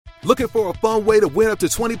Looking for a fun way to win up to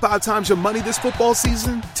 25 times your money this football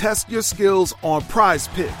season? Test your skills on Prize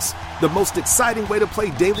Picks, the most exciting way to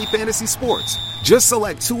play daily fantasy sports. Just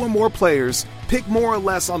select 2 or more players, pick more or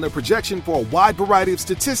less on their projection for a wide variety of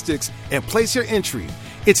statistics, and place your entry.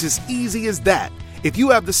 It's as easy as that. If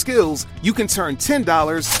you have the skills, you can turn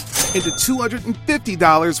 $10 into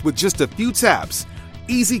 $250 with just a few taps.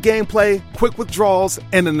 Easy gameplay, quick withdrawals,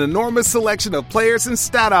 and an enormous selection of players and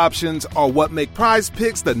stat options are what make Prize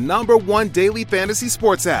Picks the #1 daily fantasy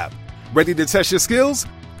sports app. Ready to test your skills?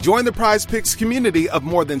 Join the Prize Picks community of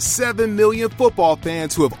more than 7 million football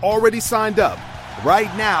fans who have already signed up.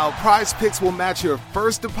 Right now, Prize Picks will match your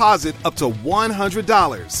first deposit up to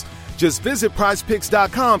 $100. Just visit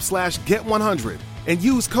prizepicks.com/get100 and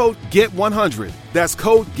use code GET100. That's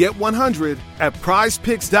code GET100 at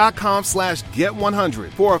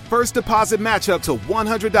prizepicks.com/get100 for a first deposit match up to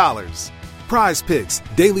 $100. Prize Picks,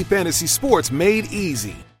 daily fantasy sports made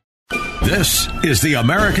easy. This is the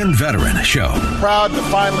American Veteran Show. Proud to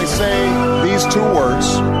finally say these 2 words,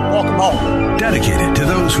 welcome home. Dedicated to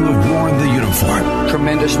those who have worn the uniform.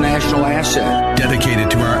 Tremendous national asset.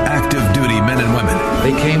 Dedicated to our active duty men and women.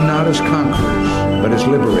 They came not as conquerors, but as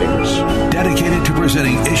liberators. Dedicated to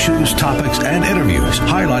presenting issues, topics, and interviews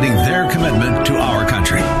highlighting their commitment to our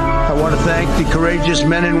country. I want to thank the courageous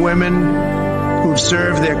men and women who've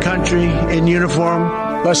served their country in uniform.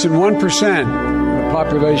 Less than 1% of the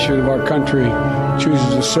population of our country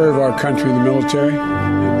chooses to serve our country in the military.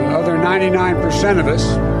 And the other 99% of us,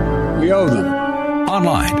 we owe them.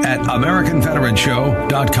 Online at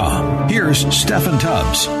AmericanVeteranShow.com. Here's Stephen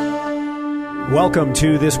Tubbs. Welcome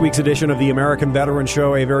to this week's edition of the American Veteran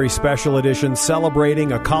Show, a very special edition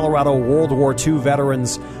celebrating a Colorado World War II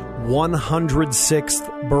veteran's 106th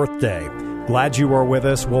birthday. Glad you are with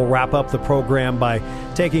us. We'll wrap up the program by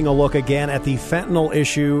taking a look again at the fentanyl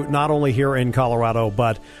issue, not only here in Colorado,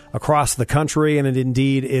 but across the country, and it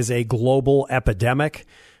indeed is a global epidemic.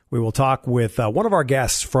 We will talk with one of our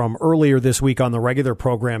guests from earlier this week on the regular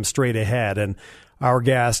program straight ahead, and our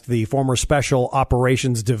guest, the former Special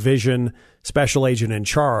Operations Division Special Agent in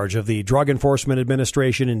charge of the Drug Enforcement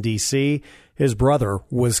Administration in D.C. His brother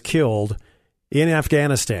was killed in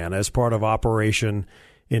Afghanistan as part of Operation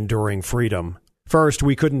Enduring Freedom. First,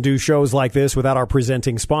 we couldn't do shows like this without our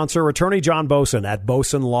presenting sponsor, Attorney John Boesen at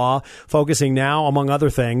Boesen Law, focusing now, among other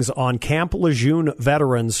things, on Camp Lejeune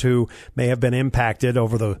veterans who may have been impacted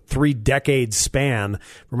over the 3-decade span.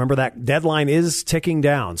 Remember, that deadline is ticking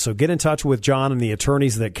down, so get in touch with John and the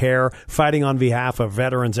attorneys that care, fighting on behalf of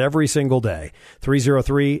veterans every single day.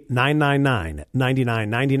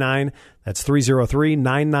 303-999-9999. That's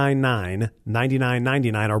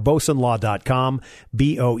 303-999-9999 or BoesenLaw.com,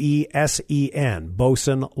 BOESEN,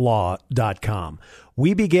 BoesenLaw.com.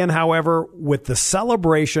 We begin, however, with the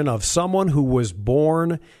celebration of someone who was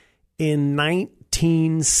born in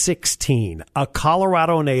 1916, a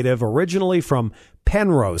Colorado native originally from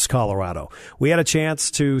Penrose, Colorado. We had a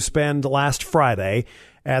chance to spend last Friday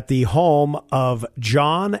at the home of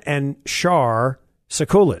John and Shar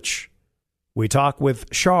Sekulich. We talk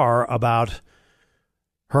with Shar about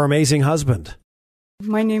her amazing husband.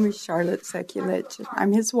 My name is Charlotte Sekulich.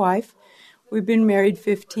 I'm his wife. We've been married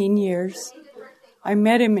 15 years. I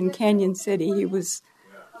met him in Canyon City. He was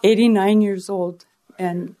 89 years old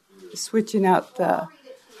and switching out the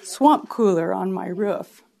swamp cooler on my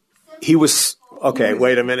roof. He was, okay,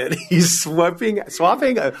 wait a minute. He's swapping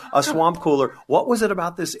a swamp cooler. What was it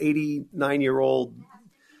about this 89-year-old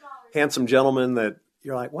handsome gentleman that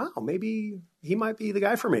you're like, wow, maybe he might be the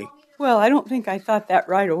guy for me? Well, I don't think I thought that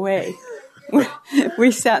right away. We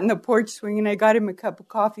sat in the porch swing, and I got him a cup of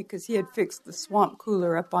coffee because he had fixed the swamp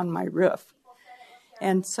cooler up on my roof.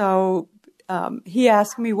 And so he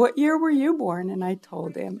asked me, what year were you born? And I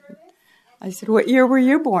told him. I said, what year were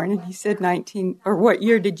you born? And he said, what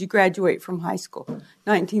year did you graduate from high school?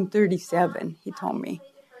 1937, he told me.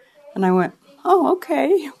 And I went, oh,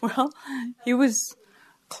 okay. Well, he was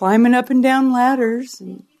climbing up and down ladders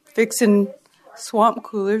and fixing swamp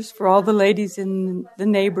coolers for all the ladies in the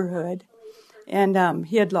neighborhood. And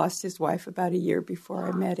he had lost his wife about a year before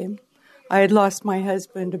I met him. I had lost my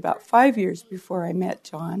husband about 5 years before I met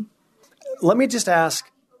John. Let me just ask,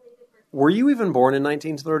 were you even born in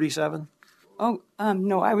 1937? Oh,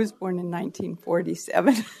 no, I was born in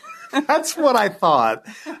 1947. That's what I thought.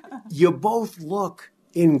 You both look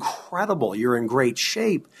incredible. You're in great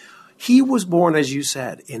shape. He was born, as you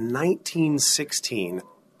said, in 1916.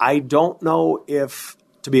 I don't know if,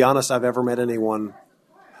 to be honest, I've ever met anyone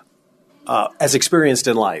as experienced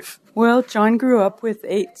in life. Well, John grew up with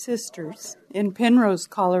 8 sisters in Penrose,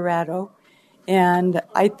 Colorado, and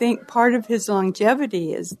I think part of his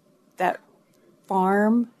longevity is that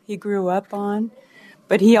farm he grew up on.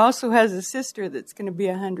 But he also has a sister that's going to be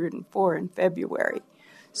 104 in February.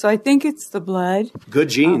 So I think it's the blood. Good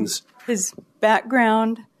genes. His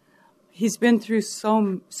background, he's been through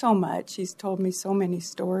so much. He's told me so many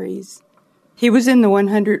stories. He was in the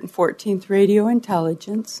 114th Radio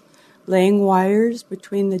Intelligence, laying wires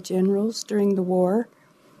between the generals during the war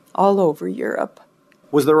all over Europe.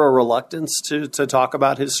 Was there a reluctance to talk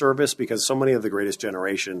about his service? Because so many of the greatest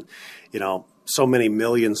generation, so many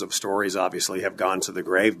millions of stories obviously have gone to the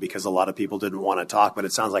grave because a lot of people didn't want to talk. But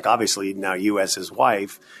it sounds like obviously now you as his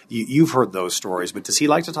wife, you've heard those stories. But does he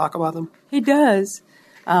like to talk about them? He does.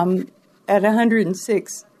 At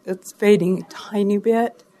 106, it's fading a tiny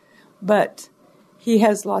bit. But he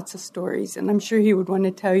has lots of stories. And I'm sure he would want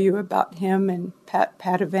to tell you about him and Pat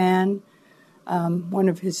Patavan, one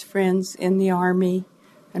of his friends in the Army,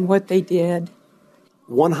 and what they did.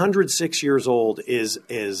 106 years old is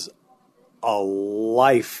a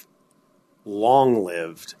life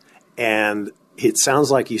long-lived, and it sounds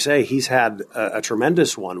like you say he's had a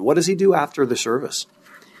tremendous one. What does he do after the service?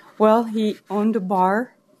 Well, he owned a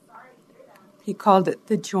bar. He called it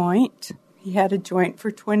The Joint. He had a joint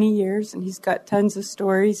for 20 years, and he's got tons of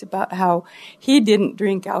stories about how he didn't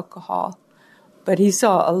drink alcohol, but he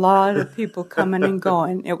saw a lot of people coming and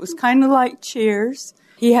going. It was kind of like Cheers.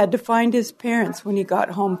 He had to find his parents when he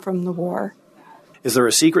got home from the war. Is there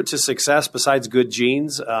a secret to success besides good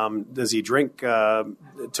genes? Does he drink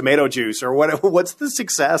tomato juice or what? What's the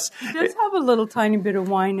success? He does have a little tiny bit of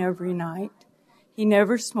wine every night. He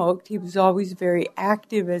never smoked. He was always very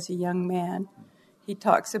active as a young man. He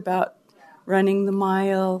talks about running the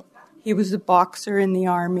mile. He was a boxer in the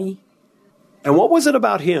Army. And what was it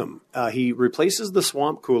about him? He replaces the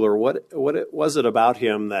swamp cooler. What was it about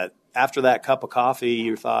him that after that cup of coffee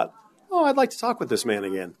you thought, oh, I'd like to talk with this man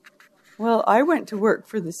again? Well, I went to work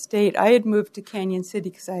for the state. I had moved to Canyon City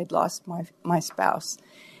because I had lost my spouse.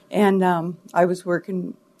 And I was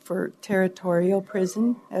working for Territorial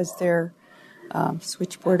Prison as their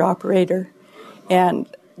switchboard operator.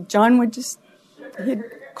 And John he'd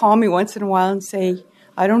call me once in a while and say,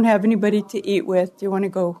 I don't have anybody to eat with. Do you want to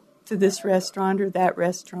go to this restaurant or that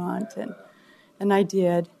restaurant? And I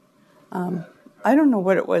did. I don't know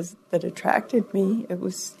what it was that attracted me.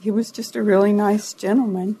 He was just a really nice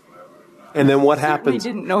gentleman. And then what happens? We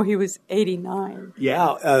didn't know he was 89.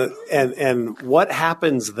 Yeah, and what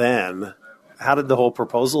happens then? How did the whole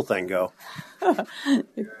proposal thing go?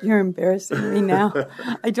 You're embarrassing me now.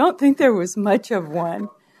 I don't think there was much of one.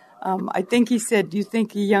 I think he said, do you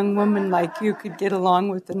think a young woman like you could get along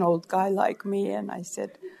with an old guy like me? And I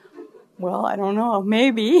said, well, I don't know,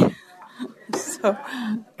 maybe.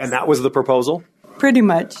 And that was the proposal? Pretty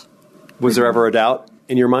much. Was there ever a doubt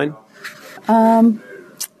in your mind?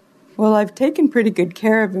 Well, I've taken pretty good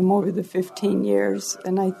care of him over the 15 years,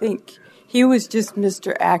 and I think he was just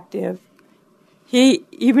Mr. Active.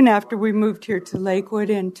 Even after we moved here to Lakewood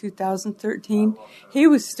in 2013, he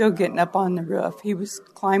was still getting up on the roof. He was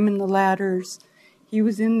climbing the ladders. He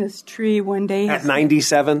was in this tree one day. At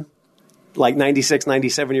 97? Like 96,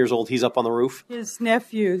 97 years old, he's up on the roof? His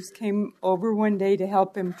nephews came over one day to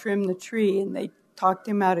help him trim the tree, and they talked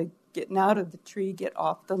him out of getting out of the tree, get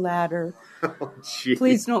off the ladder. Oh,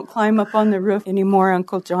 please don't climb up on the roof anymore,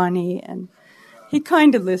 Uncle Johnny. And he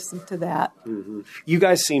kind of listened to that. Mm-hmm. You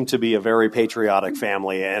guys seem to be a very patriotic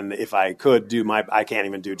family, and if I could I can't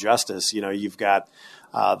even do justice. You've got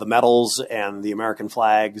the medals and the American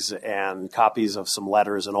flags and copies of some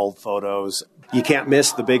letters and old photos. You can't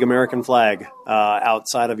miss the big American flag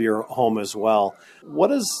outside of your home as well. What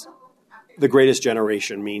does the greatest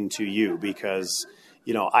generation mean to you? Because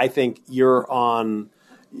I think you're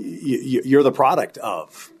the product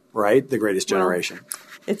of, right, the greatest generation.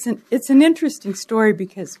 Well, it's an interesting story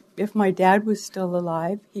because if my dad was still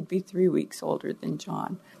alive, he'd be 3 weeks older than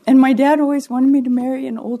John. And my dad always wanted me to marry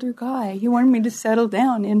an older guy. He wanted me to settle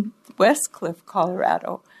down in Westcliff,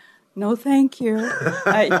 Colorado. No, thank you.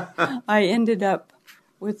 I ended up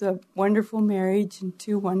with a wonderful marriage and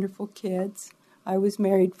 2 wonderful kids. I was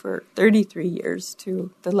married for 33 years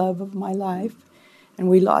to the love of my life. And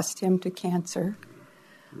we lost him to cancer.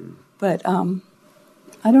 But I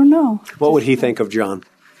don't know. What would he think of John?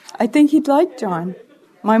 I think he'd like John.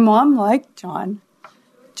 My mom liked John.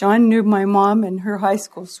 John knew my mom and her high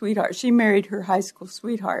school sweetheart. She married her high school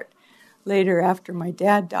sweetheart later after my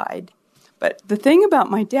dad died. But the thing about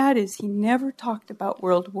my dad is he never talked about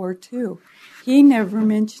World War II. He never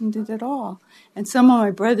mentioned it at all. And some of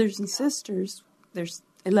my brothers and sisters, there's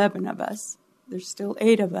 11 of us. There's still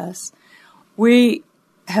 8 of us. We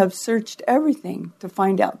have searched everything to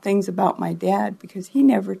find out things about my dad because he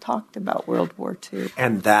never talked about World War II.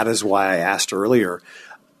 And that is why I asked earlier,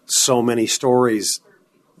 so many stories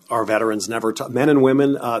our veterans never talk. Men and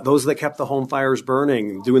women, those that kept the home fires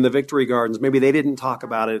burning, doing the victory gardens, maybe they didn't talk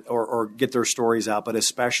about it or get their stories out, but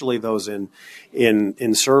especially those in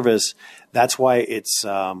service. That's why it's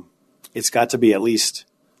got to be at least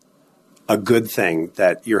a good thing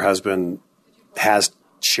that your husband has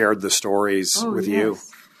shared the stories with you.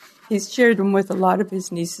 He's shared them with a lot of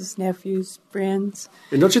his nieces, nephews, friends.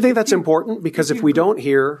 And don't you think that's important? Because if we don't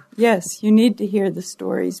hear... Yes, you need to hear the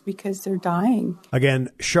stories because they're dying.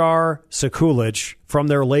 Again, Shar Sekulich from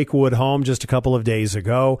their Lakewood home just a couple of days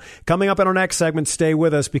ago. Coming up in our next segment, stay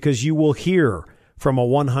with us because you will hear from a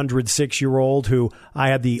 106-year-old who I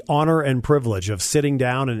had the honor and privilege of sitting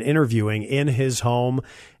down and interviewing in his home.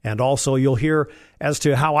 And also you'll hear as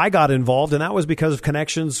to how I got involved, and that was because of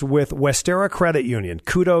connections with Westera Credit Union.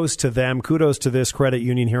 Kudos to them. Kudos to this credit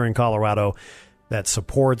union here in Colorado that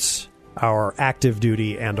supports our active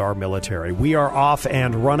duty and our military. We are off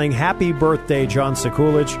and running. Happy birthday, John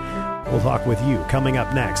Sekulich. We'll talk with you coming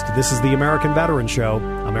up next. This is the American Veteran Show,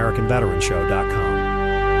 AmericanVeteranShow.com.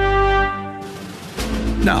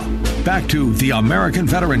 Now, back to the American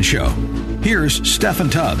Veteran Show. Here's Stephen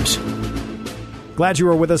Tubbs. Glad you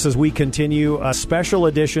were with us as we continue a special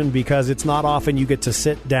edition because it's not often you get to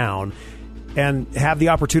sit down and have the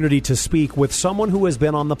opportunity to speak with someone who has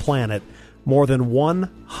been on the planet more than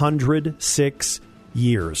 106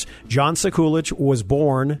 years. John Sekulich was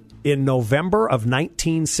born in November of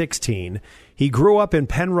 1916. He grew up in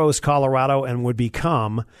Penrose, Colorado, and would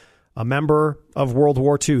become a member of World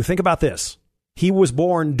War II. Think about this. He was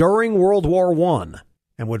born during World War I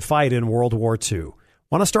and would fight in World War II.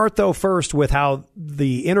 Want to start, though, first with how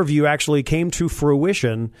the interview actually came to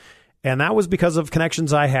fruition, and that was because of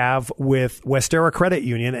connections I have with Westera Credit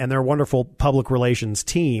Union and their wonderful public relations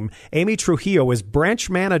team. Amy Trujillo is branch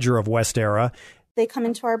manager of Westera. They come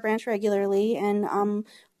into our branch regularly, and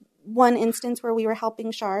one instance where we were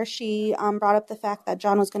helping Shar, she brought up the fact that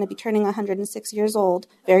John was going to be turning 106 years old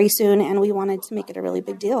very soon, and we wanted to make it a really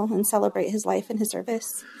big deal and celebrate his life and his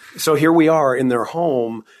service. So here we are in their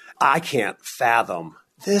home. I can't fathom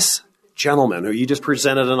this gentleman who you just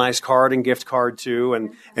presented a nice card and gift card to,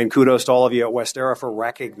 and kudos to all of you at Westera for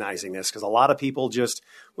recognizing this, because a lot of people just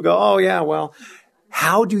will go, oh, yeah, well,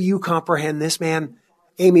 how do you comprehend this man?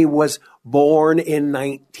 Amy was born in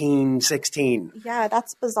 1916. Yeah,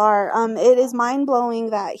 that's bizarre. It is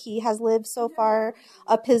mind-blowing that he has lived so far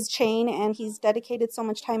up his chain, and he's dedicated so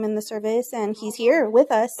much time in the service, and he's here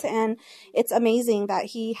with us, and it's amazing that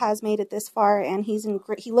he has made it this far, and he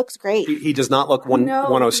looks great. He does not look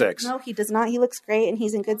 106. No, he does not. He looks great, and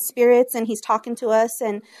he's in good spirits, and he's talking to us,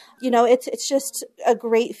 and, it's just a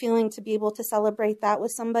great feeling to be able to celebrate that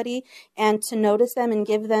with somebody and to notice them and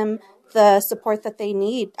give them the support that they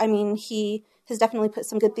need. I mean, he has definitely put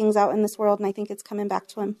some good things out in this world, and I think it's coming back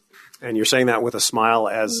to him. And you're saying that with a smile,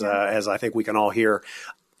 as I think we can all hear.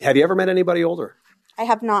 Have you ever met anybody older? I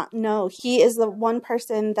have not, no. He is the one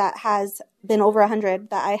person that has been over 100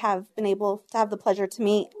 that I have been able to have the pleasure to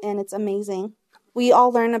meet, and it's amazing. We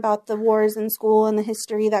all learn about the wars in school and the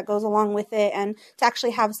history that goes along with it, and to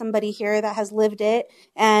actually have somebody here that has lived it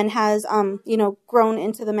and has, grown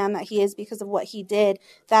into the man that he is because of what he did,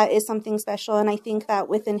 that is something special. And I think that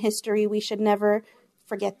within history, we should never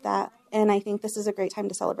forget that. And I think this is a great time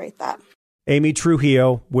to celebrate that. Amy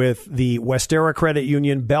Trujillo with the Westera Credit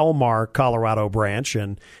Union Belmar, Colorado branch,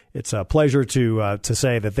 and it's a pleasure to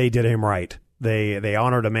say that they did him right. They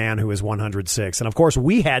honored a man who is 106. And, of course,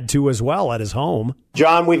 we had to as well at his home.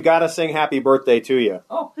 John, we've got to sing happy birthday to you.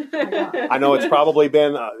 Oh. I know it's probably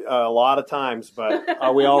been a lot of times, but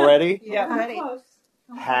are we all ready? Yeah, ready.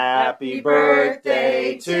 Happy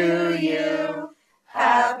birthday to you.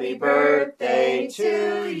 Happy birthday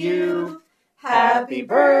to you. Happy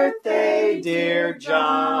birthday, dear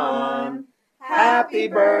John. Happy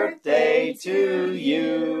birthday to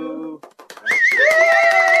you.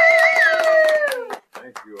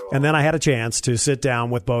 And then I had a chance to sit down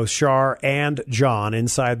with both Shar and John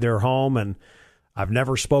inside their home, and I've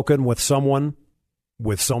never spoken with someone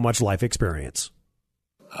with so much life experience.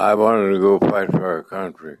 I wanted to go fight for our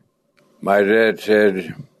country. My dad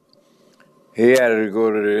said he had to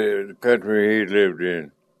go to the country he lived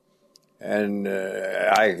in, and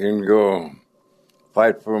I can go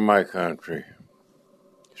fight for my country.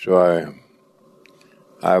 So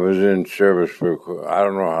I was in service for I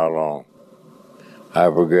don't know how long. I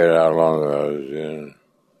forget how long I was in.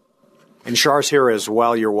 And Char's here as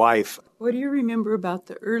well, your wife. What do you remember about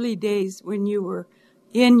the early days when you were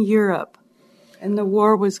in Europe and the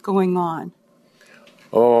war was going on?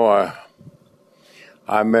 Oh,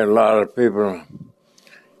 I met a lot of people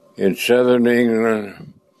in southern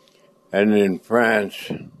England and in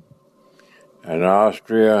France and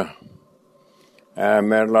Austria. And I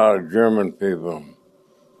met a lot of German people.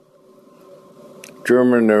 There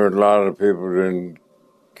were a lot of people who didn't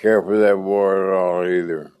care for that war at all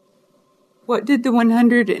either. What did the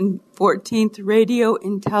 114th Radio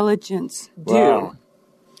Intelligence do? Well,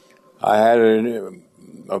 I had to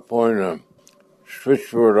appoint a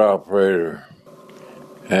switchboard operator,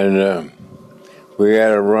 and we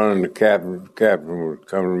had a run. The captain would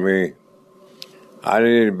come to me. I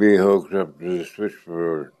needed to be hooked up to the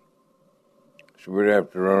switchboard, so we'd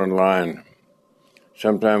have to run a line.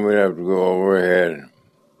 Sometimes we'd have to go overhead,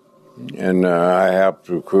 and I helped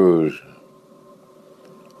the crews.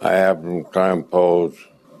 I helped them climb poles.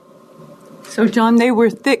 So, John, they were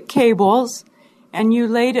thick cables, and you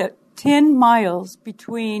laid it 10 miles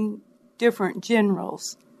between different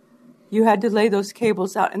generals. You had to lay those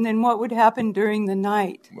cables out. And then what would happen during the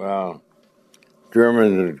night? Well,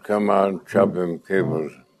 Germans would come out and chop them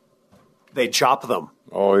cables. They chop them?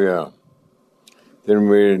 Oh, yeah. Then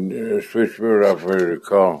we'd switchboard operator to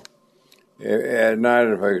call. At night,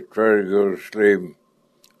 if I tried to go to sleep,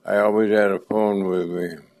 I always had a phone with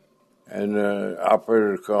me. And the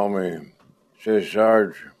operator called me, said,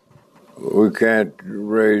 Sarge, we can't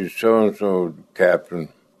raise so-and-so, Captain.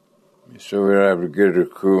 So we'd have to get a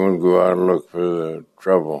crew and go out and look for the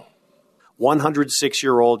trouble.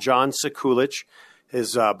 106-year-old John Sekulich,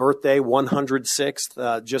 his birthday,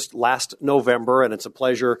 106th, just last November, and it's a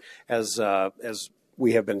pleasure as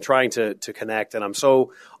we have been trying to connect, and I'm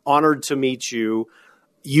so honored to meet you.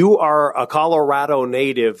 You are a Colorado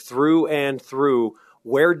native through and through.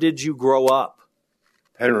 Where did you grow up?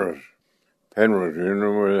 Penrose. You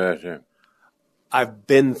know where that's at? I've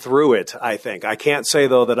been through it, I think. I can't say,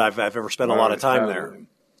 though, that I've ever spent a lot of time there.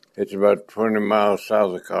 It's about 20 miles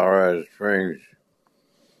south of Colorado Springs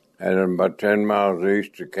and about 10 miles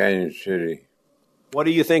east of Canyon City. What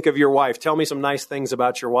do you think of your wife? Tell me some nice things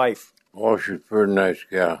about your wife. Oh, she's a pretty nice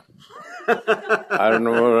gal. I don't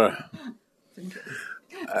know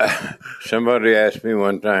what... somebody asked me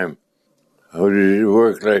one time, how did you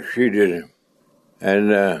work like she did?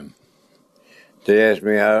 And they asked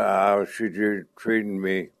me how she treating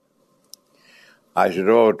me. I said,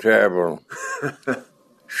 oh, terrible.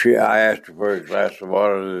 I asked her for a glass of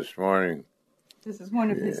water this morning. This is one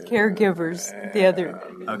of his caregivers the other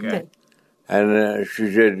day. And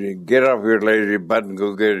she said, get off your lazy butt and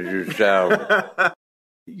go get it yourself.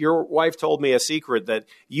 Your wife told me a secret that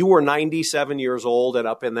you were 97 years old and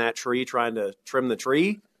up in that tree trying to trim the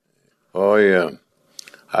tree. Oh, yeah.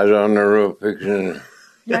 I was on the roof fixing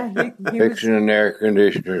an air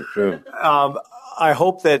conditioner, too. I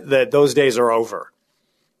hope that those days are over.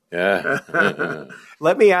 Yeah.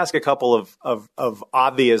 Let me ask a couple of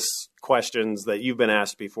obvious questions that you've been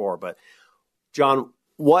asked before. But, John,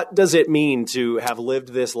 what does it mean to have lived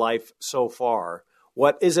this life so far?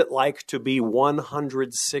 What is it like to be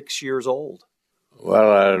 106 years old?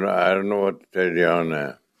 Well, I don't know what to tell you on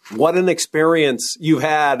that. What an experience you've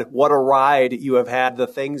had. What a ride you have had. The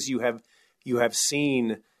things you have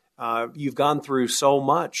seen. You've gone through so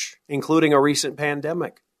much, including a recent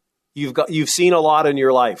pandemic. You've seen a lot in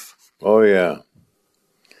your life. Oh, yeah.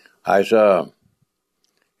 I saw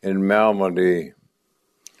in Malmedy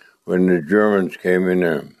when the Germans came in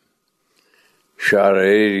there, shot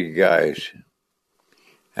 80 guys.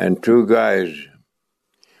 And 2 guys,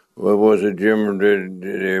 what was it German did?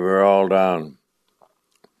 They were all down.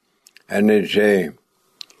 And they'd say,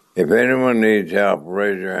 if anyone needs help,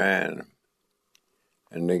 raise your hand.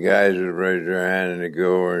 And the guys would raise their hand and they'd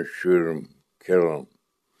go over and shoot them, kill them.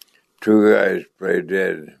 2 guys played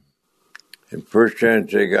dead. And first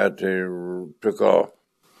chance they got, they took off.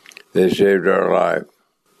 They saved our life.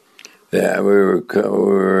 Yeah, we were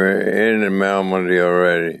in Malmedy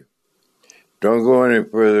already. Don't go any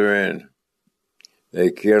further in.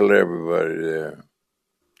 They killed everybody there.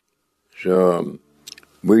 So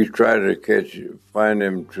we tried to find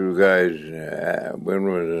them 2 guys. When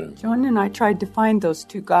was it? John and I tried to find those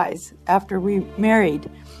 2 guys after we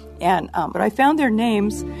married, and but I found their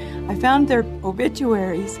names. I found their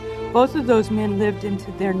obituaries. Both of those men lived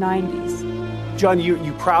into their 90s. John,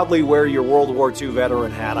 you proudly wear your World War II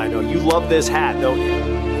veteran hat. I know you love this hat, don't you?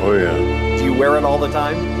 Oh yeah. Do you wear it all the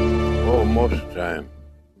time? Oh, most of the time.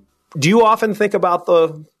 Do you often think about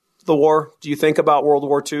the war? Do you think about World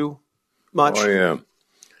War II much? Oh, yeah.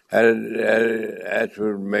 That's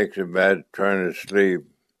what makes it bad trying to sleep.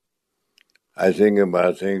 I think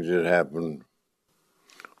about things that happened.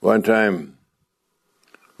 One time,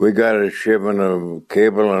 we got a shipment of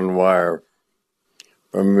cable and wire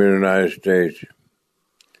from the United States.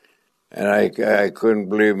 And I couldn't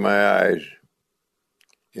believe my eyes.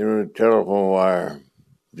 You know, the telephone wire,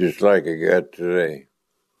 just like I got today.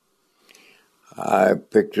 I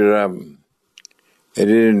picked it up. It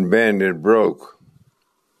didn't bend, it broke.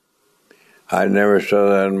 I never saw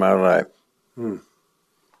that in my life.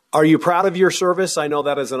 Are you proud of your service? I know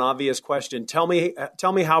that is an obvious question. Tell me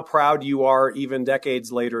how proud you are, even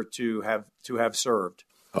decades later, to have served.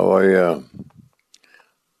 Oh yeah,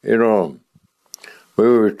 you know, we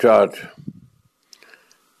were taught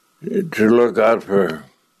to look out for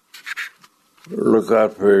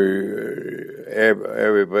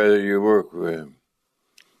everybody you work with.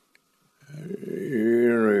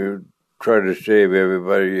 You try to save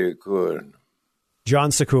everybody you could.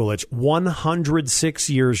 John Sekulich, 106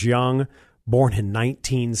 years young, born in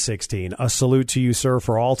 1916. A salute to you, sir,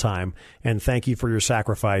 for all time, and thank you for your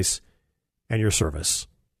sacrifice and your service.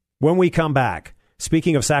 When we come back,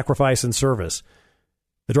 speaking of sacrifice and service,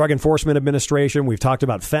 the Drug Enforcement Administration, we've talked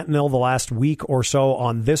about fentanyl the last week or so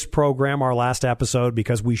on this program, our last episode,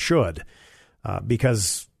 because we should,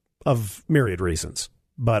 because of myriad reasons.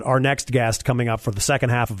 But our next guest coming up for the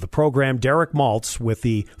second half of the program, Derek Maltz, with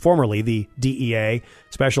formerly the DEA,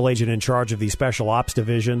 Special Agent in charge of the Special Ops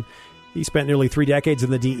Division. He spent nearly 3 decades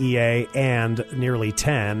in the DEA and nearly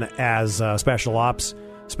 10 as Special Ops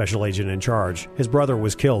Special Agent in charge. His brother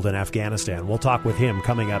was killed in Afghanistan. We'll talk with him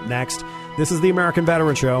coming up next. This is the American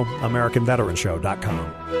Veteran Show,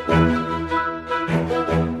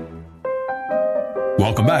 AmericanVeteranShow.com.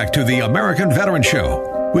 Welcome back to the American Veteran Show.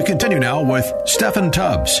 We continue now with Stephen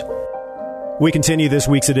Tubbs. We continue this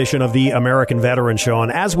week's edition of the American Veteran Show,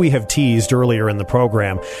 and as we have teased earlier in the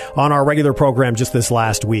program, on our regular program just this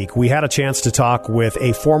last week, we had a chance to talk with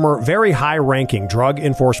a former very high-ranking Drug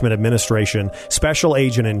Enforcement Administration Special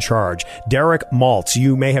Agent in charge, Derek Maltz.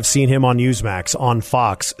 You may have seen him on Newsmax, on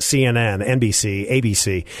Fox, CNN, NBC,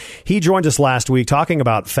 ABC. He joined us last week talking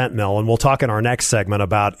about fentanyl, and we'll talk in our next segment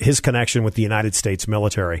about his connection with the United States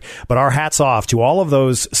military. But our hats off to all of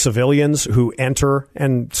those civilians who enter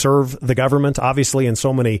and serve the government, obviously in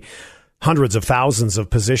so many hundreds of thousands of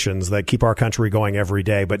positions that keep our country going every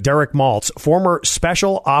day. But Derek Maltz, former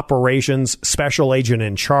Special Operations Special Agent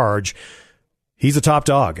in charge, he's a top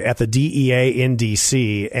dog at the DEA in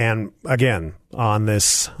D.C. And again, on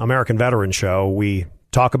this American Veteran Show, we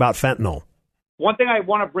talk about fentanyl. One thing I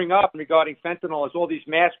want to bring up regarding fentanyl is all these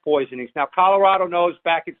mass poisonings. Now, Colorado knows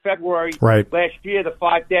back in February last year, the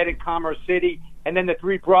 5 dead in Commerce City, and then the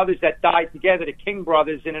 3 brothers that died together, the King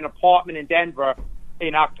brothers, in an apartment in Denver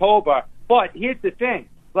in October. But here's the thing.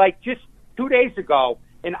 Like just 2 days ago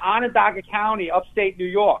in Onondaga County, upstate New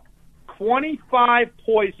York, 25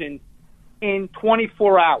 poisoned in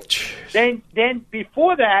 24 hours. Then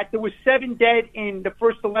before that, there was 7 dead in the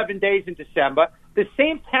first 11 days in December. The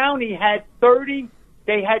same county had 14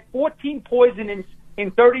 poisonings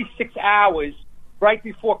in 36 hours right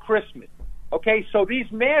before Christmas. Okay, so these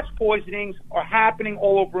mass poisonings are happening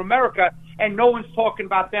all over America, and no one's talking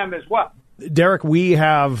about them as well. Derek, we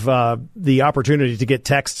have the opportunity to get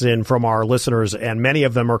texts in from our listeners, and many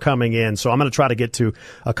of them are coming in. So I'm going to try to get to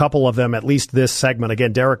a couple of them, at least this segment.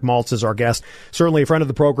 Again, Derek Maltz is our guest, certainly a friend of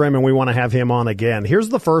the program, and we want to have him on again. Here's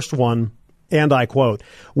the first one. And I quote,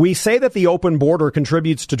 "We say that the open border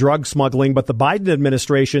contributes to drug smuggling, but the Biden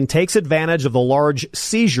administration takes advantage of the large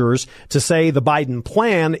seizures to say the Biden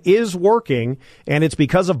plan is working, and it's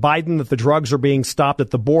because of Biden that the drugs are being stopped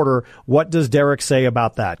at the border." What does Derek say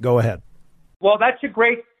about that? Go ahead. Well, that's a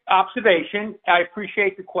great observation. I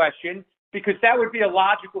appreciate the question, because that would be a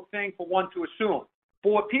logical thing for one to assume.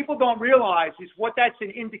 But what people don't realize is what that's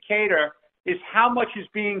an indicator is how much is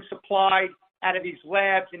being supplied out of these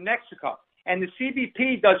labs in Mexico. And the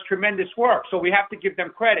CBP does tremendous work, so we have to give them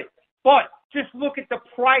credit. But just look at the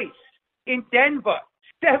price in Denver,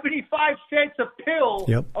 75 cents a pill,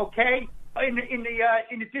 okay, in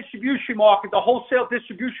the distribution market, the wholesale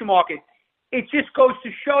distribution market. It just goes to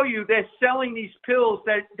show you they're selling these pills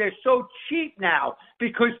that they're so cheap now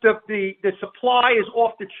because the supply is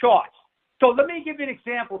off the charts. So let me give you an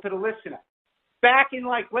example to the listener. Back in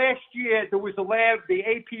last year, there was a lab, the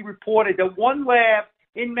AP reported that one lab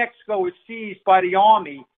in Mexico was seized by the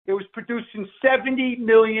Army. It was producing 70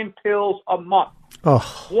 million pills a month.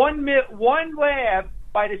 Oh. One lab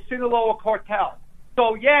by the Sinaloa cartel.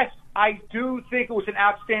 So, yes, I do think it was an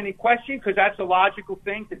outstanding question because that's a logical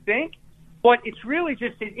thing to think. But it's really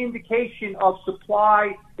just an indication of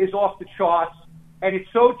supply is off the charts. And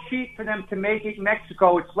it's so cheap for them to make it in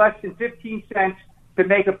Mexico. It's less than 15 cents to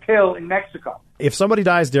make a pill in Mexico. If somebody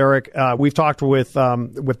dies, Derek, we've talked with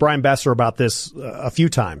Brian Besser about this a few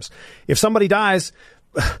times. If somebody dies,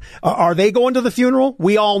 Are they going to the funeral?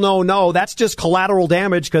 We all know no. That's just collateral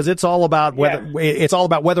damage because it's all about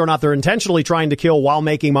whether or not they're intentionally trying to kill while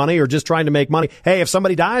making money or just trying to make money. Hey, if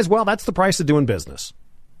somebody dies, well, that's the price of doing business.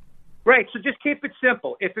 Right. So just keep it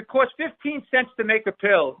simple. If it costs 15 cents to make a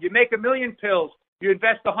pill, you make 1 million pills, you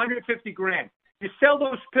invest $150,000. You sell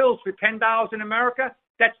those pills for $10 in America,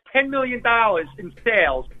 that's $10 million in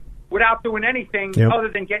sales without doing anything other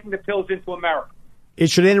than getting the pills into America. It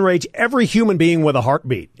should enrage every human being with a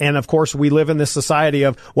heartbeat. And, of course, we live in this society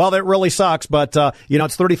of, well, that really sucks, but,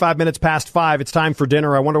 it's 35 minutes past 5. It's time for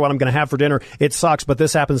dinner. I wonder what I'm going to have for dinner. It sucks, but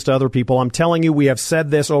this happens to other people. I'm telling you, we have said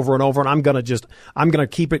this over and over, and I'm going to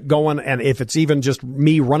keep it going. And if it's even just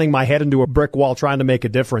me running my head into a brick wall trying to make a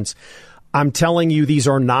difference, I'm telling you, these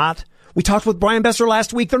are not. We talked with Brian Besser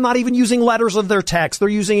last week. They're not even using letters of their text. They're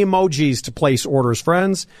using emojis to place orders,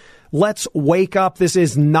 friends. Let's wake up. This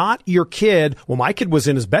is not your kid. Well, my kid was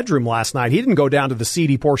in his bedroom last night. He didn't go down to the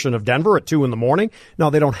seedy portion of Denver at 2 a.m. No,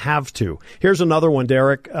 they don't have to. Here's another one,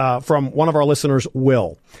 Derek, from one of our listeners,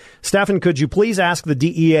 Will. Stephan, could you please ask the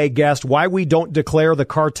DEA guest why we don't declare the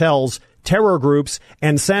cartels terror groups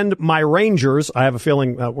and send my Rangers, I have a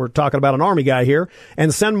feeling we're talking about an Army guy here,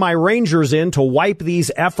 and send my Rangers in to wipe these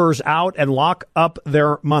effers out and lock up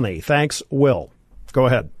their money. Thanks, Will. Go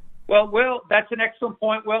ahead. Well, Will, that's an excellent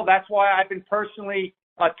point, Will. That's why I've been personally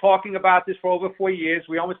talking about this for over 4 years.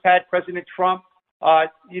 We almost had President Trump,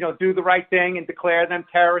 do the right thing and declare them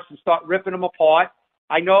terrorists and start ripping them apart.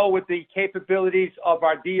 I know with the capabilities of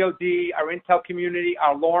our DOD, our intel community,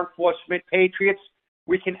 our law enforcement patriots,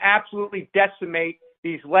 we can absolutely decimate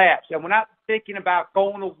these labs. And we're not thinking about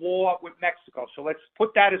going to war with Mexico. So let's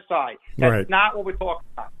put that aside. That's not what we're talking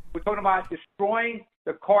about. We're talking about destroying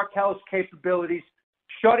the cartel's capabilities,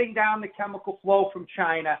 shutting down the chemical flow from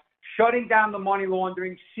China, shutting down the money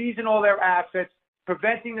laundering, seizing all their assets,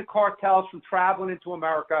 preventing the cartels from traveling into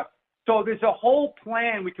America. So there's a whole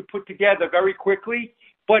plan we could put together very quickly.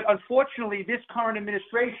 But unfortunately, this current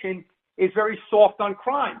administration is very soft on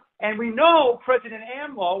crime. And we know President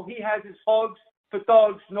AMLO, he has his hugs for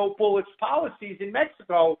thugs, no bullets policies in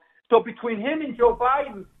Mexico. So between him and Joe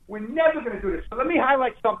Biden, we're never going to do this. So let me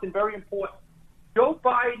highlight something very important. Joe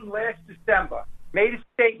Biden last December made a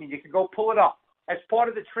statement, you can go pull it up, as part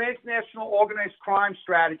of the transnational organized crime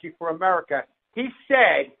strategy for America. He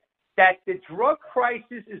said that the drug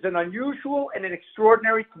crisis is an unusual and an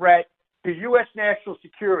extraordinary threat to U.S. national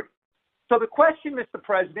security. So the question, Mr.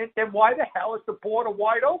 President, then why the hell is the border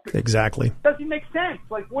wide open? Exactly. Doesn't make sense.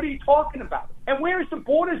 Like, what are you talking about? And where is the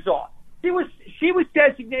border czar? She was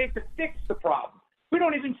designated to fix the problem. We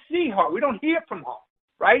don't even see her. We don't hear from her,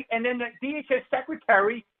 right? And then the DHS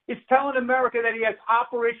secretary is telling America that he has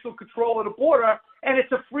operational control of the border, and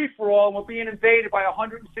it's a free-for-all, and we're being invaded by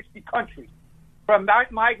 160 countries, from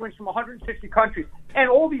migrants from 160 countries. And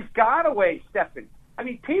all these gotaways, Stephan. I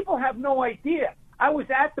mean, people have no idea. I was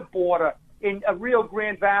at the border in Rio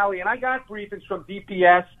Grande Valley, and I got briefings from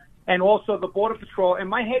DPS and also the Border Patrol, and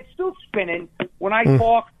my head's still spinning when I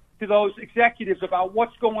talk to those executives about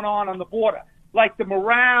what's going on the border. Like the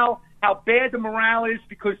morale, how bad the morale is,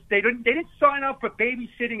 because they didn't sign up for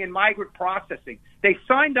babysitting and migrant processing. They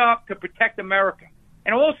signed up to protect America.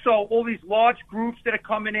 And also all these large groups that are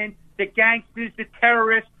coming in, the gangsters, the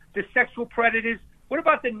terrorists, the sexual predators. What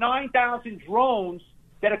about the 9,000 drones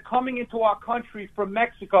that are coming into our country from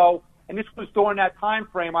Mexico? And this was during that time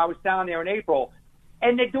frame. I was down there in April.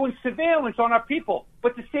 And they're doing surveillance on our people.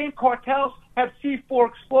 But the same cartels have C4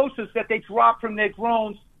 explosives that they drop from their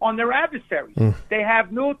drones on their adversaries. They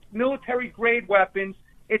have military-grade weapons.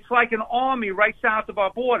 It's like an army right south of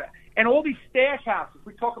our border. And all these stash houses,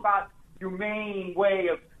 we talk about humane way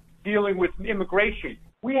of dealing with immigration.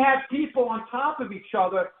 We have people on top of each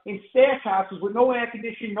other in stash houses with no air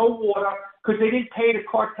conditioning, no water, because they didn't pay the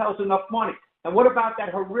cartels enough money. And what about that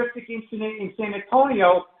horrific incident in San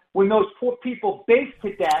Antonio when those poor people baked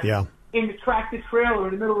to death in the tractor trailer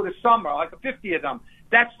in the middle of the summer, like 50 of them?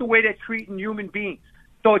 That's the way they're treating human beings.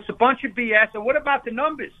 So it's a bunch of BS. And what about the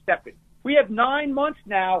numbers, Stephan? We have 9 months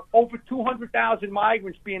now, over 200,000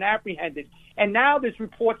 migrants being apprehended. And now there's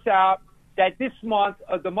reports out that this month,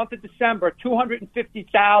 the month of December,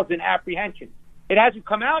 250,000 apprehensions. It hasn't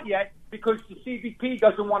come out yet because the CBP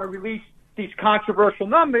doesn't want to release these controversial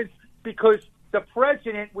numbers because the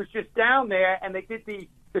president was just down there and they did the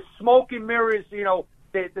smoke and mirrors,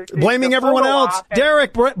 blaming everyone else.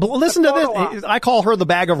 Derek, listen to this. I call her the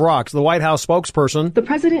bag of rocks, the White House spokesperson. The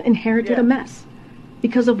president inherited a mess.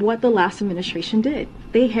 because of what the last administration did.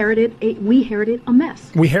 We inherited a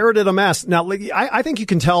mess. We inherited a mess. Now, I think you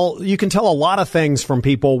can tell a lot of things from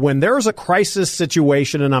people when there's a crisis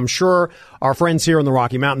situation, and I'm sure our friends here in the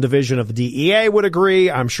Rocky Mountain Division of the DEA would agree.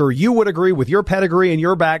 I'm sure you would agree with your pedigree and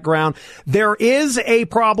your background. There is a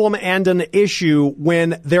problem and an issue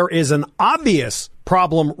when there is an obvious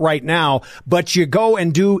problem right now, but you go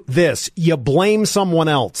and do this. You blame someone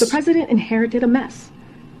else. The president inherited a mess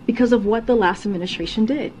because of what the last administration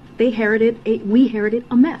did. We inherited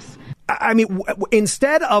a mess. I mean,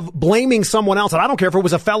 instead of blaming someone else, and I don't care if it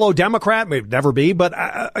was a fellow Democrat, maybe never be, but,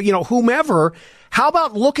 whomever, how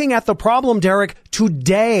about looking at the problem, Derek,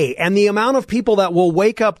 today and the amount of people that will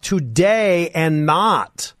wake up today and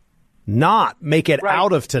not make it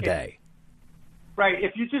out of today? Right.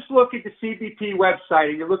 If you just look at the CBP website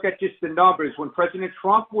and you look at just the numbers, when President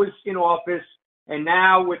Trump was in office and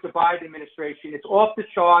now with the Biden administration, it's off the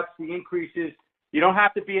charts, the increases. You don't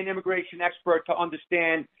have to be an immigration expert to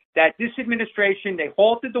understand that this administration, they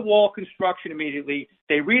halted the wall construction immediately.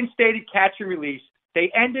 They reinstated catch and release.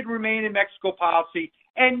 They ended Remain in Mexico policy.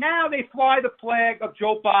 And now they fly the flag of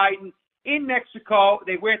Joe Biden in Mexico.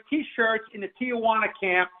 They wear T-shirts in the Tijuana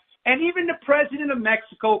camp. And even the president of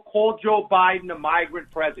Mexico called Joe Biden a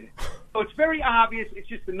migrant president. So it's very obvious. It's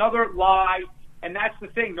just another lie. And that's the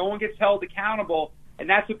thing. No one gets held accountable. And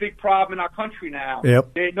that's a big problem in our country now.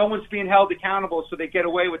 Yep. No one's being held accountable, so they get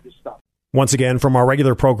away with this stuff. Once again, from our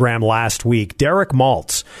regular program last week, Derek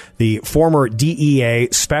Maltz, the former DEA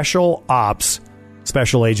Special Ops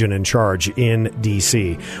Special Agent in charge in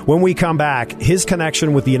D.C. When we come back, his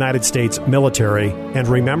connection with the United States military and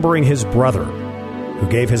remembering his brother who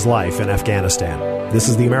gave his life in Afghanistan. This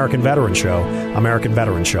is the American Veteran Show,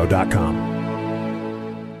 AmericanVeteranShow.com.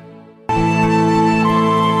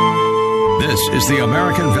 This is the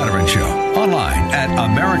American Veteran Show, online at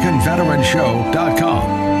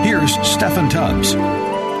AmericanVeteranShow.com. Here's Stephen Tubbs.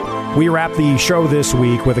 We wrap the show this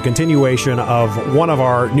week with a continuation of one of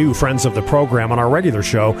our new friends of the program on our regular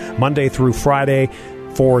show, Monday through Friday,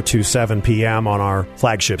 4 to 7 p.m. on our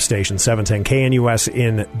flagship station, 710 KNUS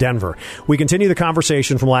in Denver. We continue the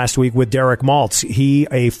conversation from last week with Derek Maltz. He,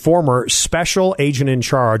 a former special agent in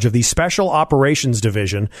charge of the Special Operations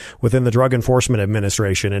Division within the Drug Enforcement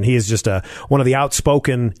Administration, and he is just one of the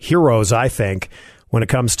outspoken heroes, I think, when it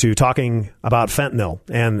comes to talking about fentanyl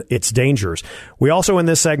and its dangers. We also, in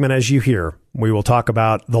this segment, as you hear, we will talk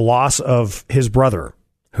about the loss of his brother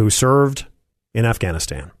who served in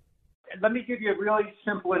Afghanistan. Let me give you a really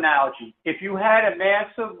simple analogy. If you had a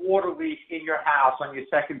massive water leak in your house on your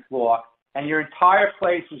second floor and your entire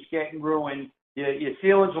place was getting ruined, your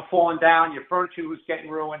ceilings were falling down, your furniture was getting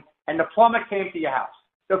ruined, and the plumber came to your house,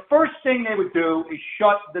 the first thing they would do is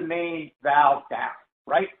shut the main valve down,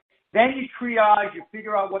 right? Then you triage, you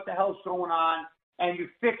figure out what the hell's going on, and you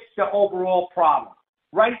fix the overall problem.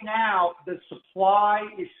 Right now, the supply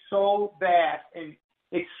is so vast and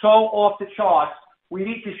it's so off the charts, we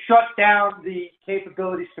need to shut down the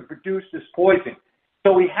capabilities to produce this poison.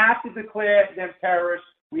 So we have to declare them terrorists.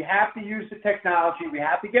 We have to use the technology. We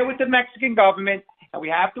have to get with the Mexican government, and we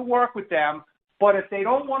have to work with them. But if they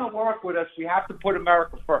don't want to work with us, we have to put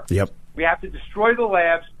America first. Yep. We have to destroy the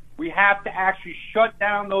labs. We have to actually shut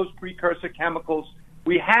down those precursor chemicals.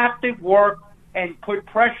 We have to work and put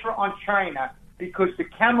pressure on China because the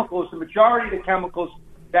chemicals, the majority of the chemicals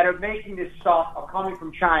that are making this stuff are coming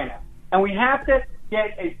from China. And we have to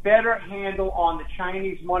get a better handle on the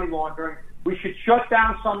Chinese money laundering. We should shut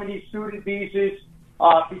down some of these student visas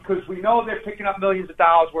because we know they're picking up millions of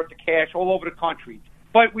dollars worth of cash all over the country.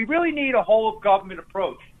 But we really need a whole-of-government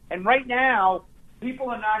approach. And right now, people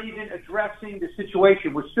are not even addressing the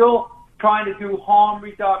situation. We're still trying to do harm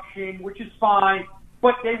reduction, which is fine,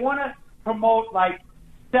 but they want to promote, like,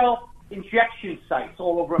 self-injection sites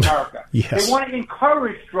all over America. Yes. They want to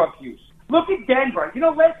encourage drug use. Look at Denver. You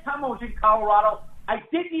know, last time I was in Colorado, I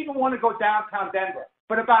didn't even want to go downtown Denver.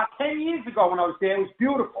 But about 10 years ago when I was there, it was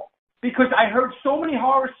beautiful because I heard so many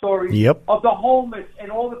horror stories of the homeless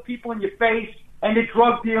and all the people in your face and the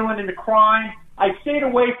drug dealing and the crime. I stayed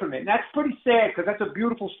away from it, and that's pretty sad because that's a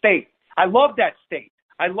beautiful state. I love that state.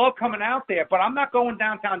 I love coming out there, but I'm not going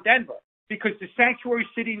downtown Denver because the sanctuary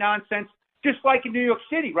city nonsense, just like in New York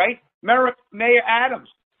City, right? Mayor Adams,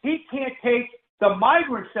 he can't take the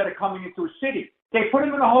migrants that are coming into a city. They put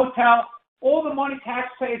them in a hotel. All the money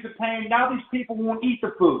taxpayers are paying. Now these people won't eat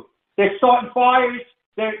the food. They're starting fires.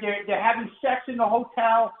 They're having sex in the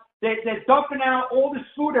hotel. They're dumping out all this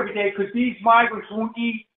food every day because these migrants won't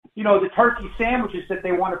eat, you know, the turkey sandwiches that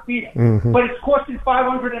they want to feed them. Mm-hmm. But it's costing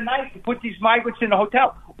 $500 a night to put these migrants in a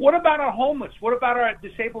hotel. What about our homeless? What about our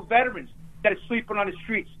disabled veterans that are sleeping on the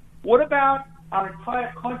streets? What about our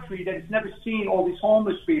entire country that has never seen all these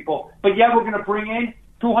homeless people, but yet we're going to bring in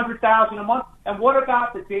 200,000 a month. And what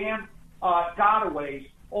about the damn gotaways?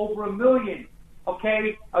 Over 1 million,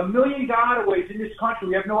 okay? 1 million gotaways in this country.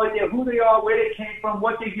 We have no idea who they are, where they came from,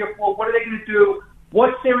 what they're here for, what are they going to do,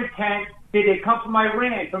 what's their intent? Did they come from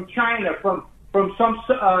Iran, from China, from some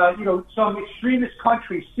some extremist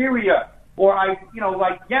country, Syria, or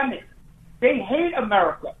like Yemen? They hate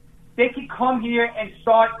America. They can come here and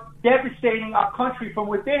start devastating our country from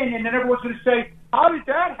within, and then everyone's going to say, how did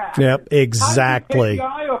that happen? Yep, exactly.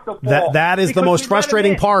 That is the most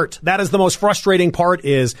frustrating part. That is the most frustrating part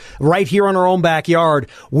is right here in our own backyard.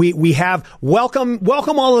 We have welcome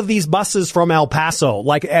all of these buses from El Paso,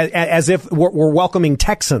 like as if we're welcoming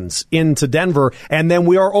Texans into Denver, and then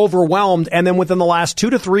we are overwhelmed. And then within the last 2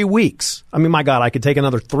 to 3 weeks, I mean, my God, I could take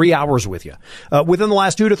another 3 hours with you. Within the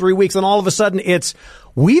last 2 to 3 weeks, and all of a sudden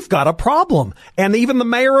we've got a problem. And even the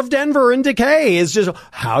mayor of Denver in decay is just,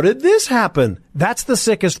 how did this happen? That's the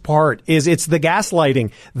sickest part, is it's the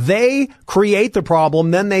gaslighting. They create the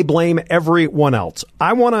problem, then they blame everyone else.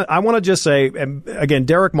 I want to just say, again,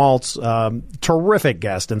 Derek Maltz, terrific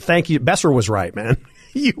guest, and thank you. Besser was right, man.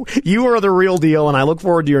 You are the real deal, and I look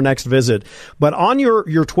forward to your next visit. But on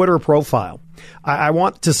your Twitter profile, I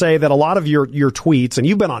want to say that a lot of your tweets, and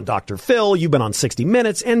you've been on Dr. Phil, you've been on 60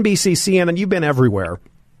 Minutes, NBC, CNN, you've been everywhere.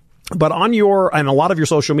 But on and a lot of your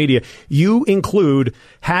social media, you include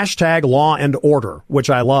hashtag law and order, which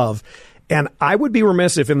I love. And I would be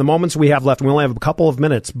remiss if in the moments we have left, we only have a couple of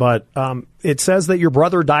minutes, but it says that your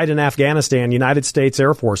brother died in Afghanistan, United States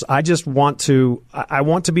Air Force. I want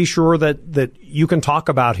to be sure that you can talk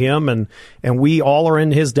about him, and we all are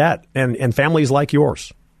in his debt, and families like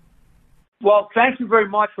yours. Well, thank you very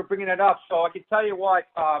much for bringing it up. So I can tell you what,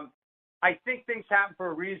 I think things happen for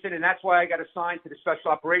a reason, and that's why I got assigned to the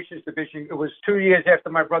Special Operations Division. It was 2 years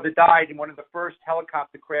after my brother died in one of the first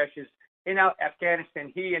helicopter crashes in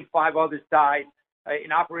Afghanistan. He and 5 others died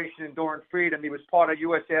in Operation Enduring Freedom. He was part of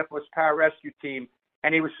U.S. Air Force Pararescue Team,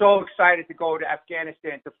 and he was so excited to go to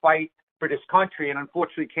Afghanistan to fight for this country, and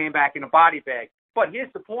unfortunately came back in a body bag. But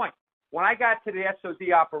here's the point. When I got to the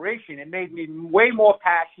SOD operation, it made me way more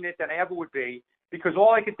passionate than I ever would be, because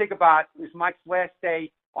all I could think about was Mike's last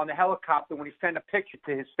day on the helicopter when he sent a picture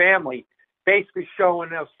to his family, basically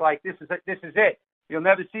showing us like, this is it. You'll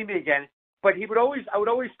never see me again. But I would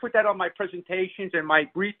always put that on my presentations and my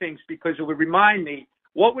briefings, because it would remind me,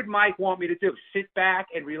 what would Mike want me to do? Sit back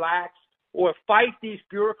and relax, or fight these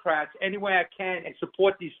bureaucrats any way I can and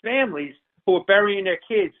support these families who are burying their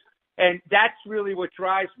kids? And that's really what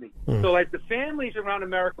drives me. So as the families around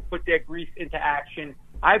America put their grief into action,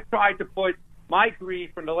 I've tried to put my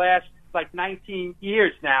grief from the last 19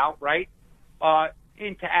 years now, right,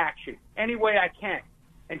 into action any way I can.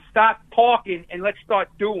 And stop talking and let's start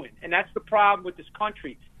doing. And that's the problem with this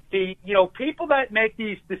country. People that make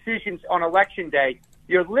these decisions on Election Day,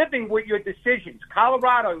 you're living with your decisions.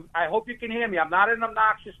 Colorado, I hope you can hear me. I'm not an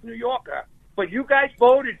obnoxious New Yorker, but you guys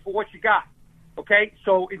voted for what you got. Okay?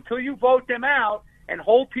 So until you vote them out and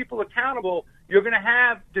hold people accountable, you're going to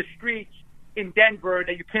have the streets in Denver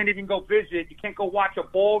that you can't even go visit. You can't go watch a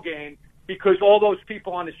ball game because all those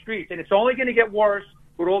people on the streets. And it's only going to get worse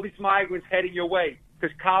with all these migrants heading your way,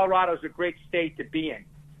 because Colorado is a great state to be in.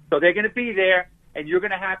 So they're going to be there, and you're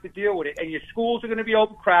going to have to deal with it. And your schools are going to be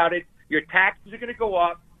overcrowded. Your taxes are going to go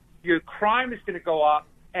up. Your crime is going to go up.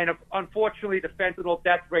 And unfortunately, the fentanyl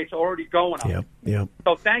death rates are already going up. Yep.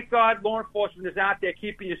 So thank God law enforcement is out there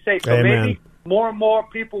keeping you safe. So Amen. Maybe more and more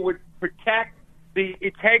people would protect the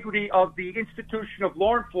integrity of the institution of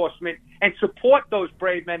law enforcement and support those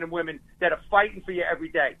brave men and women that are fighting for you every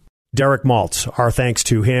day. Derek Maltz, our thanks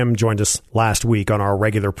to him, joined us last week on our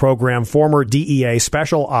regular program, former DEA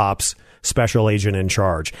Special Ops Special Agent in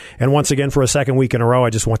Charge. And once again, for a second week in a row, I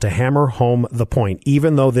just want to hammer home the point,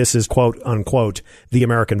 even though this is, quote unquote, the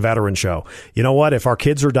American Veteran Show. You know what? If our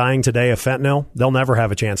kids are dying today of fentanyl, they'll never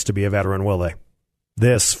have a chance to be a veteran, will they?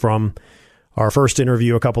 This from our first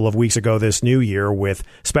interview a couple of weeks ago this new year with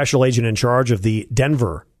Special Agent in Charge of the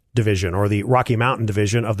Denver Division, or the Rocky Mountain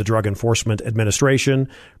Division of the Drug Enforcement Administration,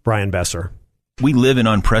 Brian Besser. We live in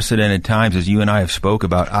unprecedented times, as you and I have spoke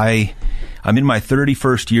about. I'm in my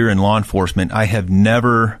 31st year in law enforcement. I have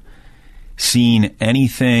never seen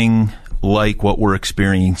anything like what we're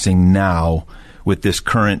experiencing now with this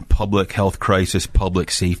current public health crisis,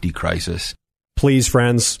 public safety crisis. Please,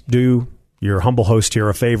 friends, do your humble host here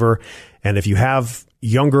a favor. And if you have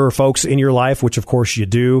younger folks in your life, which of course you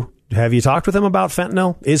do, have you talked with them about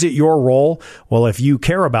fentanyl? Is it your role? Well, if you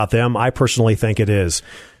care about them, I personally think it is.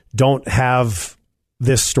 Don't have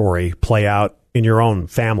this story play out in your own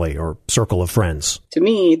family or circle of friends? To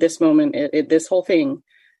me, this moment, this whole thing,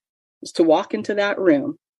 was to walk into that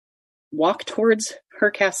room, walk towards her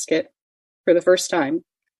casket for the first time,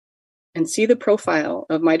 and see the profile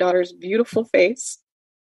of my daughter's beautiful face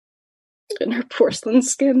and her porcelain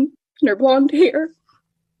skin and her blonde hair.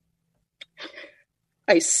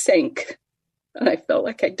 I sank, and I felt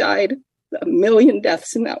like I died a million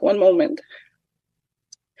deaths in that one moment.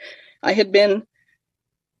 I had been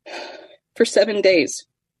for 7 days.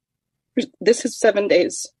 This is 7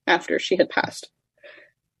 days after she had passed.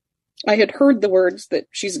 I had heard the words that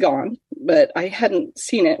she's gone, but I hadn't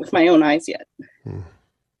seen it with my own eyes yet. And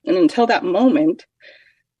until that moment,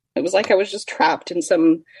 it was like I was just trapped in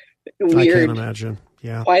some weird I can't imagine.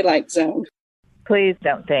 Yeah. Twilight Zone. Please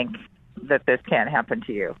don't think that this can't happen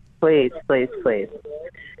to you. Please, please, please.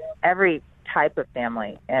 Every type of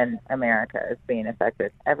family in America is being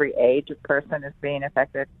affected. Every age of person is being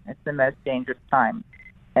affected. It's the most dangerous time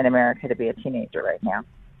in America to be a teenager right now.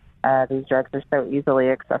 These drugs are so easily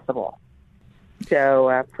accessible.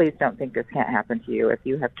 So please don't think this can't happen to you. If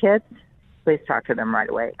you have kids, please talk to them right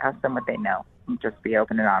away. Ask them what they know. And just be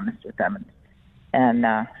open and honest with them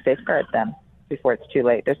and safeguard them before it's too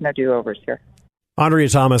late. There's no do-overs here. Andrea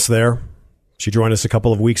Thomas there. She joined us a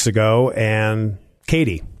couple of weeks ago. And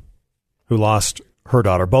Katie, who lost her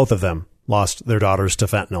daughter. Both of them lost their daughters to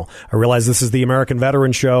fentanyl. I realize this is the American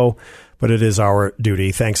Veteran Show, but it is our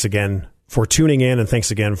duty. Thanks again for tuning in, and thanks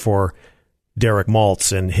again for Derek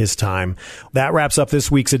Maltz and his time. That wraps up this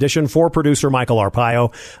week's edition. For producer Michael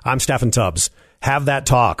Arpaio, I'm Stephen Tubbs. Have that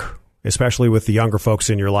talk, especially with the younger folks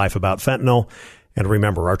in your life, about fentanyl. And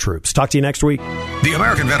remember our troops. Talk to you next week. The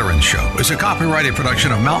American Veterans Show is a copyrighted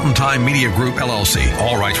production of Mountain Time Media Group, LLC.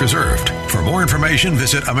 All rights reserved. For more information,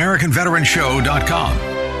 visit AmericanVeteranShow.com.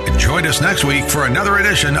 And join us next week for another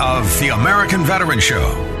edition of The American Veterans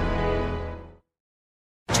Show.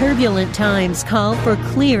 Turbulent times call for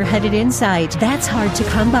clear-headed insight. That's hard to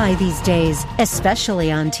come by these days,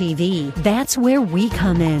 especially on TV. That's where we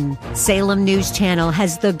come in. Salem News Channel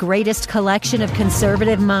has the greatest collection of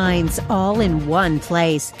conservative minds all in one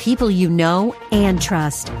place. People you know and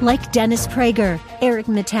trust, like Dennis Prager, Eric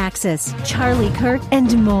Metaxas, Charlie Kirk,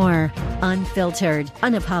 and more. Unfiltered,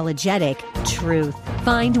 unapologetic truth.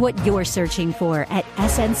 Find what you're searching for at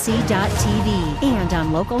snc.tv and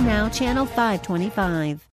on Local Now Channel 525.